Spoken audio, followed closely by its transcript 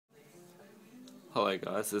Hello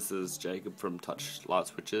guys, this is Jacob from Touch Light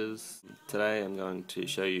Switches. Today I'm going to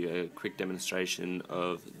show you a quick demonstration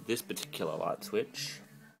of this particular light switch.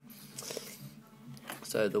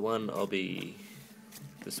 So the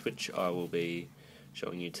switch I will be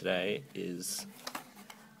showing you today is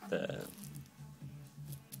the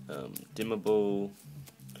dimmable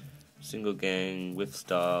single gang with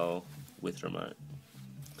style with remote.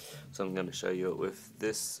 So I'm going to show you it with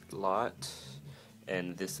this light,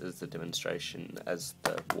 and this is the demonstration as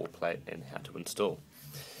the wall plate and how to install.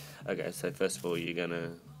 Okay, so first of all you're going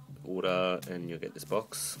to order and you'll get this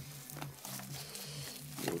box.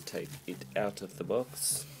 You'll take it out of the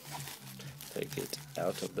box, take it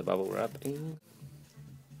out of the bubble wrapping,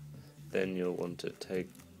 then you'll want to take,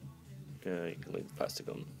 you can leave the plastic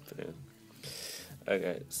on for now.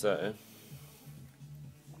 Okay, so,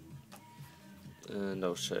 and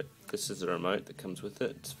I'll show, this is the remote that comes with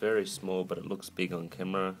it. It's very small but it looks big on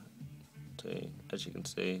camera. As you can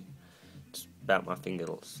see, it's about my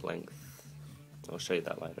finger's length. I'll show you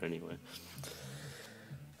that later anyway.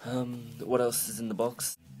 What else is in the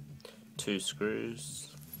box? 2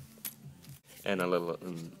 screws and a little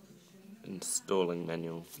installing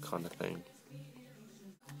manual kind of thing.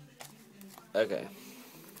 Okay,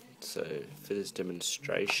 so for this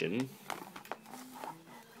demonstration,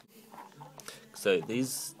 so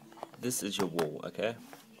this is your wall, okay?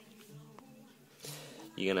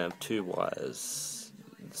 You're gonna have 2 wires.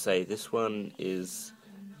 Say this one is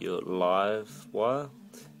your live wire,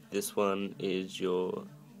 this one is your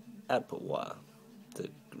output wire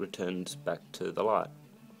that returns back to the light.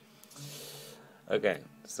 Okay,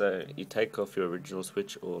 so you take off your original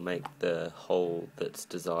switch or make the hole that's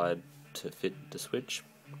designed to fit the switch.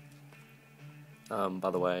 By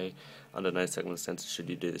the way, under no circumstances should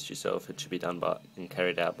you do this yourself. It should be done by and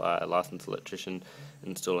carried out by a licensed electrician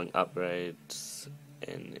installing upgrades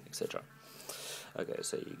and etc. Okay,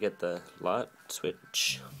 so you get the light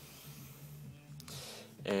switch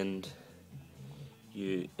and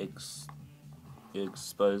you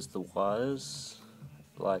expose the wires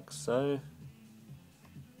like so,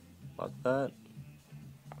 like that.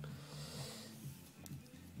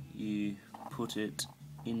 You put it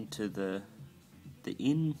into the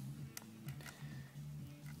in,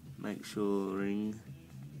 make sure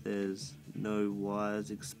there's no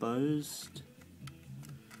wires exposed,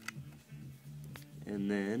 and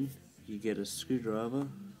then you get a screwdriver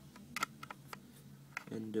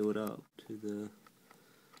and do it up to the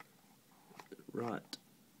right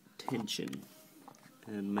tension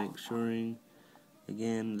and make sure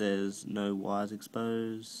again there's no wires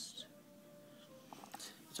exposed.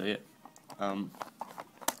 So yeah,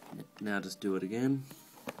 now just do it again.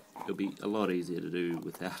 It'll be a lot easier to do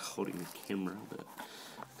without holding the camera, but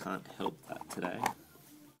I can't help that today.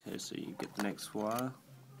 Okay, so you get the next wire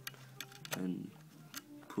and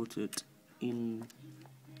put it in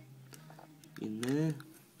there,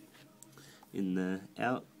 in the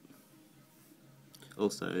out.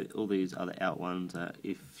 Also, all these other out ones are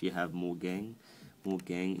if you have more gang. More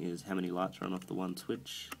gang is how many lights run off the one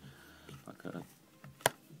switch. Like a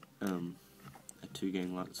 2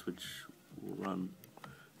 gang light switch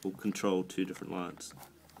will control 2 different lights.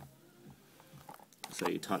 So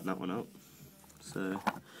you tighten that one up. So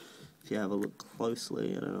if you have a look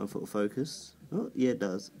closely, I don't know if it'll focus. Oh yeah, it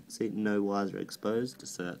does. See, no wires are exposed,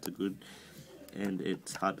 so that's a good, and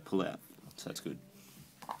it's hard to pull out, so that's good.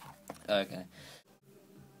 Okay.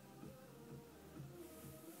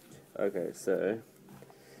 Okay, so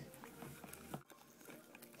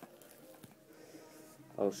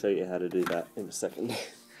I'll show you how to do that in a second.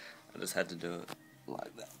 I just had to do it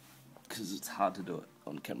like that because it's hard to do it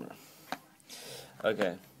on camera.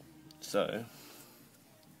 Okay, so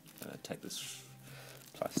take this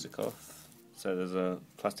plastic off. So there's a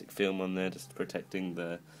plastic film on there just protecting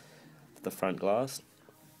the front glass.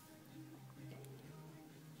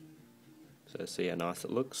 So see how nice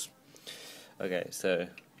it looks. Okay, so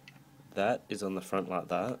that is on the front like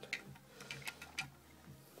that,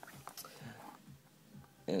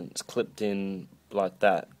 and it's clipped in like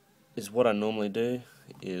that. Is what I normally do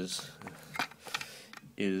is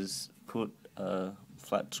put a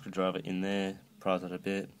flat screwdriver in there, prise it a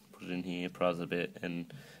bit, put it in here, prise it a bit,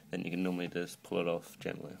 and then you can normally just pull it off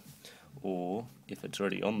gently. Or if it's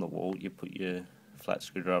already on the wall, you put your flat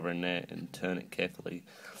screwdriver in there and turn it carefully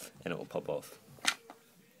and it will pop off.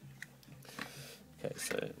 Okay,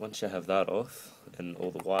 so once you have that off and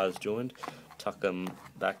all the wires joined, tuck them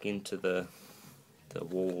back into the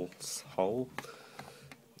wall's hole,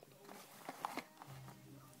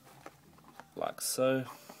 like so,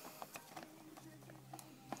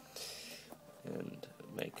 and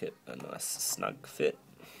make it a nice snug fit.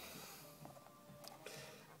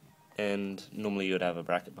 and normally you would have a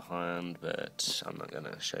bracket behind, but I'm not going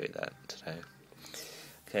to show you that today.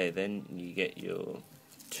 Okay, then you get your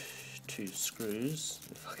two screws,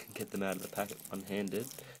 if I can get them out of the packet one-handed,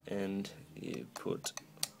 and you put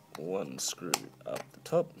one screw up the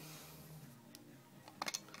top,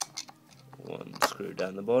 one screw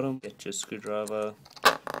down the bottom. Get your screwdriver,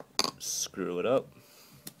 screw it up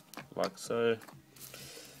like so.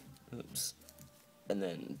 Oops. And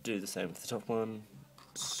then do the same with the top one,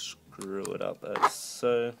 screw it up as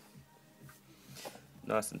so,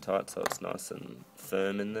 nice and tight so it's nice and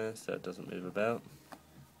firm in there so it doesn't move about.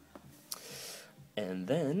 And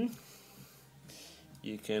then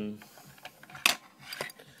you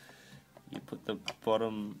put the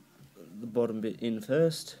bottom bit in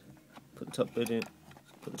first, put the top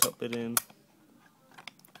bit in,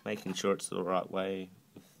 making sure it's the right way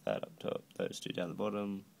with that up top, those two down the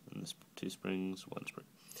bottom, and the two springs, one spring.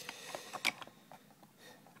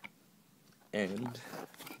 And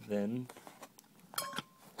then,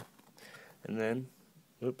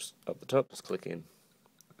 oops, up the top, just click in,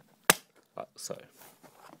 like so.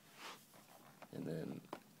 And then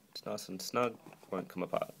it's nice and snug, won't come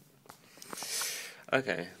apart.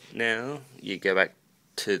 Okay, now you go back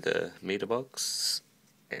to the meter box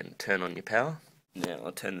and turn on your power. Now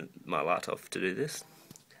I'll turn my light off to do this.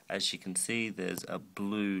 As you can see, there's a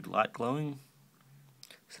blue light glowing,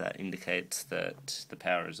 so that indicates that the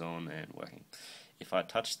power is on and working. If I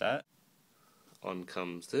touch that, on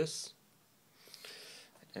comes this,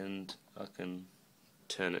 and I can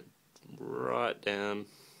turn it right down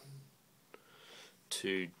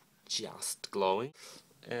to just glowing,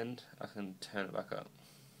 and I can turn it back up.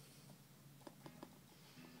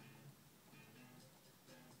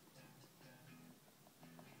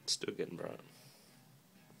 It's still getting bright.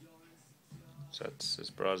 So it's as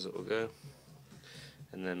bright as it will go,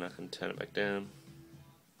 and then I can turn it back down.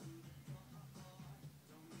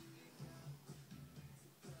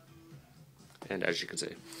 And as you can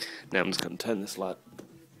see, now I'm just going to turn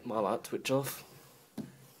my light switch off,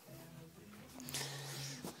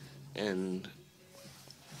 and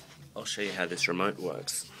I'll show you how this remote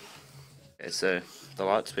works. Okay, so the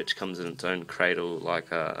light switch comes in its own cradle,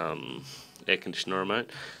 like a air conditioner remote,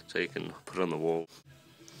 so you can put it on the wall.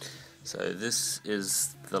 So this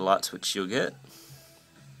is the light switch you'll get,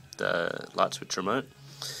 the light switch remote.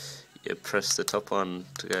 You press the top one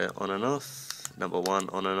to go on and off, number 1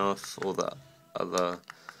 on and off, all the other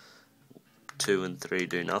 2 and 3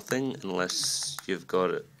 do nothing unless you've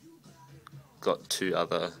got two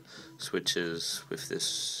other switches with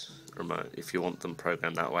this remote. If you want them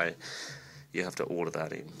programmed that way, you have to order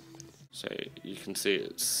that in. So you can see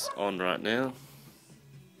it's on right now.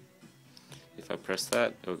 If I press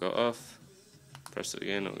that, it'll go off. Press it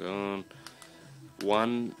again, it'll go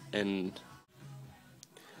on.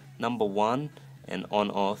 Number 1 and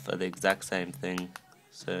on off are the exact same thing,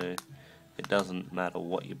 so it doesn't matter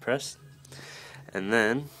what you press. And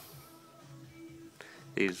then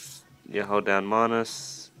you hold down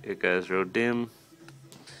minus, it goes real dim.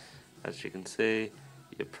 As you can see,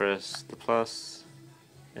 you press the plus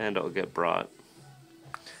and it'll get bright.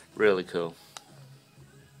 Really cool.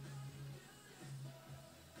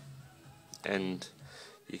 And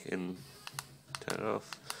you can turn it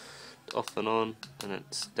off and on, and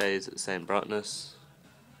it stays at the same brightness.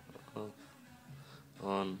 Off,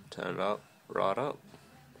 on, turn it up, right up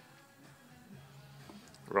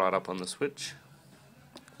on the switch,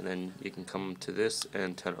 and then you can come to this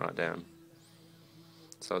and turn it right down.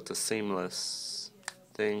 So it's a seamless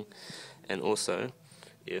thing. And also,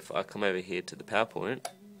 if I come over here to the power point,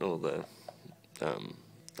 or the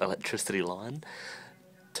electricity line,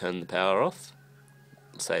 turn the power off,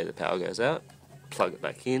 say the power goes out, plug it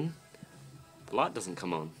back in, the light doesn't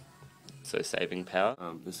come on, so saving power.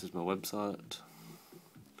 This is my website,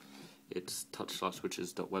 it's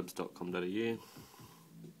touchlightswitches.webs.com.au.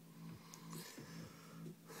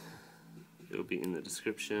 It'll be in the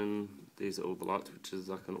description. These are all the light switches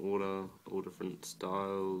I can order, all different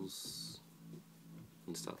styles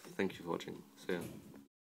and stuff. Thank you for watching. See ya.